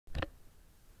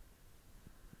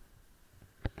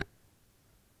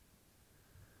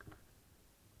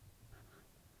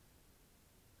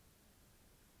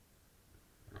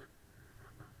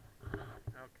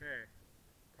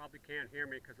Probably can't hear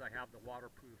me because I have the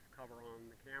waterproof cover on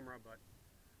the camera, but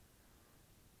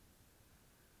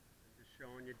I'm just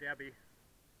showing you Debbie.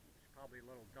 She's probably a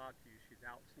little dot to you. She's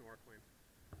out snorkeling.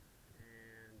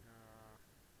 And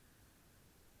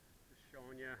just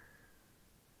showing you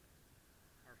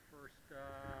our first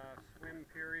swim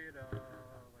period of,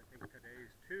 I think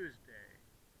today's Tuesday.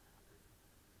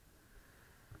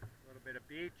 A little bit of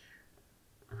beach.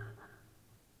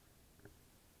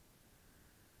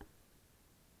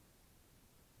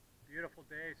 Beautiful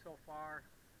day so far.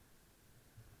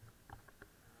 I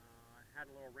had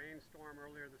a little rainstorm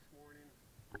earlier this morning.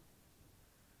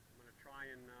 I'm going to try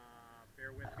and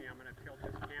bear with me. I'm going to tilt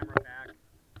this camera back.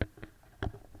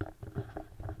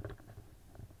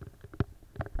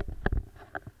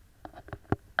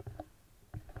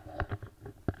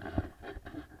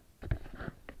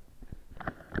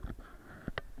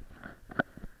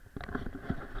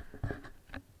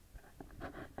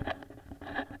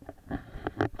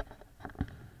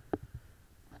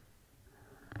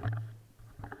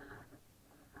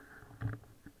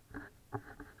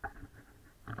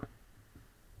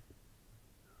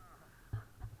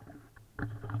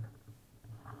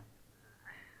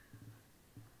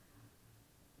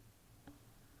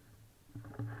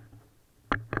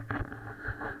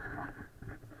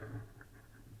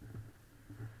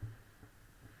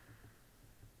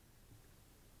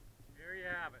 There you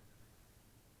have it.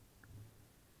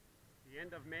 The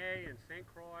end of May in St.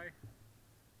 Croix. And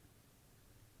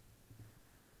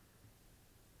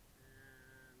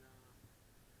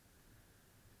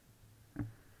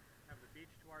have the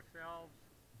beach to ourselves.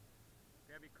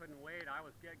 Debbie couldn't wait. I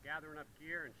was gathering up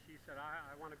gear, and she said,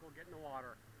 I want to go get in the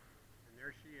water. And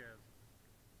there she is.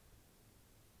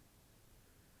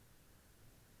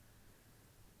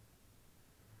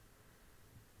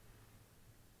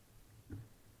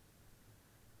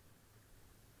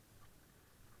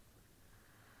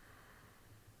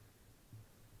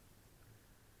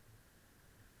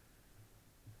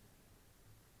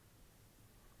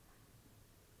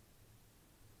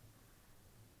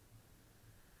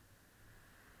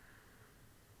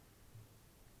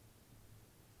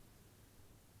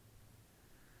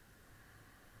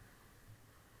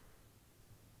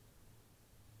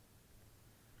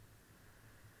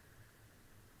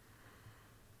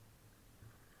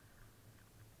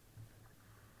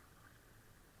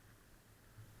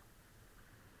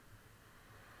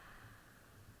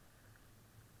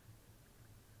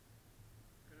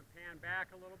 Pan back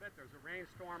a little bit. There's a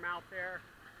rainstorm out there.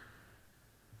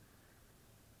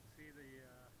 See the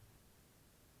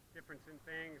difference in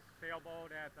things.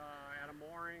 Sailboat at a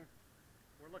mooring.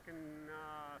 We're looking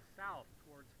south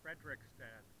towards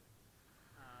Frederiksted.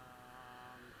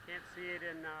 Can't see it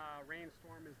in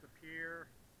rainstorm is the pier,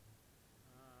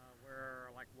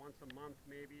 where like once a month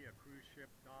maybe a cruise ship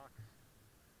docks.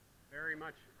 Very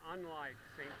much unlike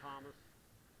St. Thomas.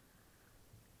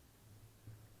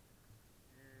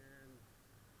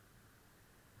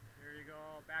 There you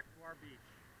go, back to our beach.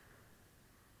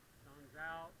 Sun's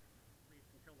out, at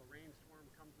least until the rainstorm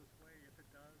comes this way, if it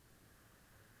does.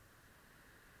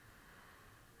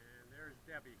 And there's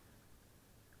Debbie,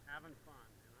 having fun,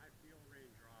 and I feel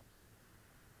raindrops.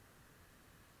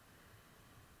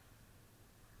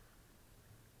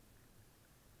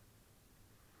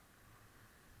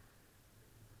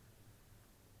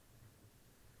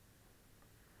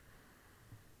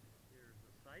 Here's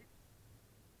the site.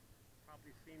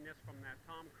 Probably seen this from that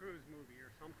Tom Cruise movie or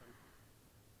something.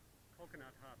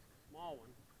 Coconut husk, small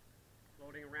one,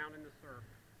 floating around in the surf.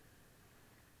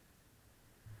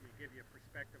 Let me give you a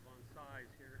perspective on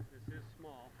size here. This is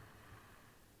small.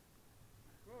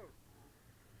 Whoa.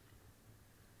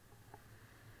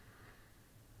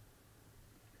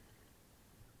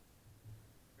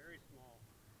 Very small.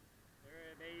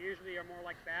 They usually are more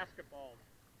like basketballs.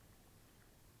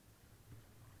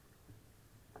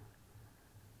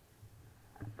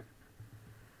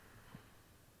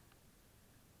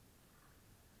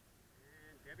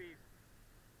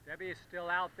 Debbie is still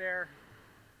out there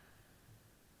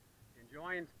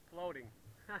enjoying floating.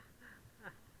 That's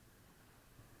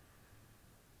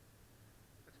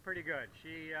pretty good.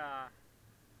 She, I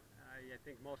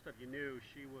think most of you knew,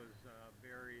 she was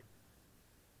very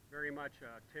much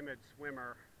a timid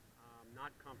swimmer,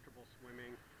 not comfortable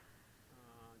swimming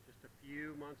just a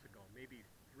few months ago, maybe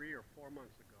 3 or 4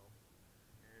 months ago,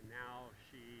 and now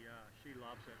she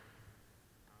loves it.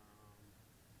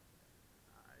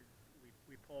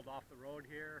 We pulled off the road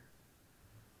here.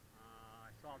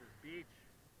 I saw this beach,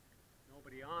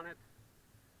 nobody on it.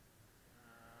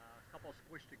 A couple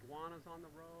squished iguanas on the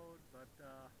road, but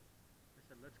I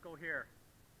said, let's go here.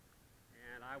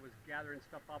 And I was gathering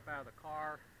stuff up out of the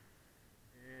car,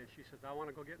 And she says, I want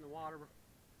to go get in the water.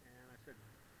 And I said,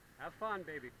 have fun,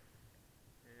 baby.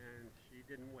 And she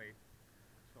didn't wait.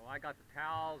 So I got the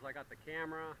towels, I got the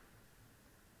camera,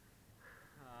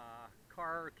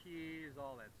 car keys,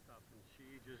 all that stuff. And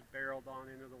she just barreled on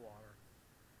into the water.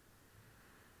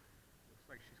 Looks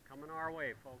like she's coming our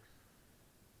way, folks.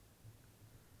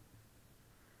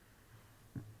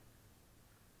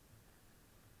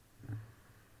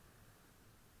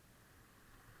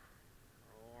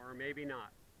 Or maybe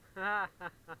not.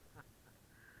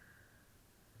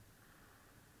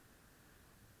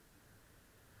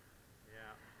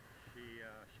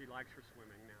 Yeah, she likes her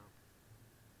swimming now.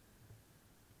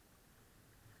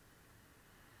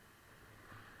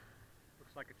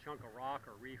 Looks like a chunk of rock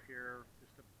or reef here,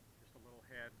 just a little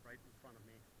head right in front of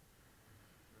me.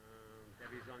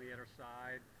 Debbie's on the other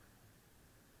side.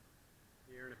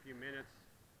 Here in a few minutes,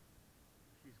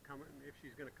 she's coming. If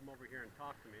she's going to come over here and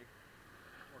talk to me,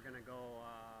 we're going to go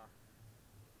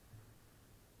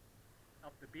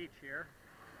up the beach here,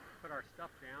 put our stuff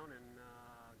down, and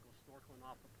go snorkeling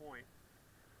off the point.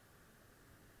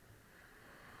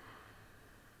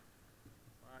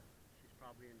 But she's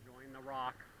probably enjoying the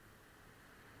rock.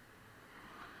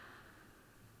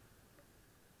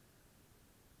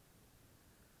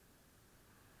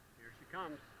 Here she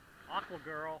comes, Aqua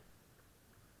Girl.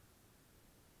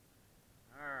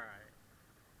 All right,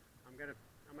 I'm gonna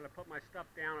put my stuff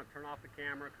down and turn off the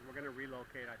camera because we're gonna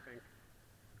relocate, I think.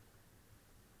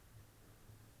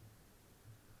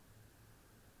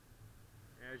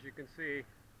 As you can see,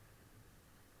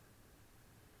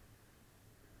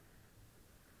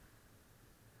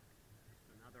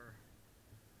 another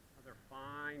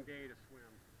fine day to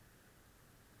swim.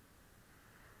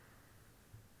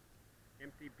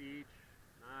 Empty beach,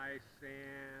 nice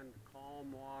sand,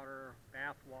 calm water,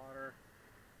 bath water,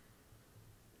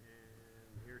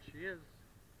 and here she is.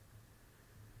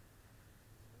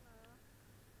 Hello.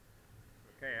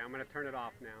 Okay, I'm going to turn it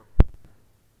off now.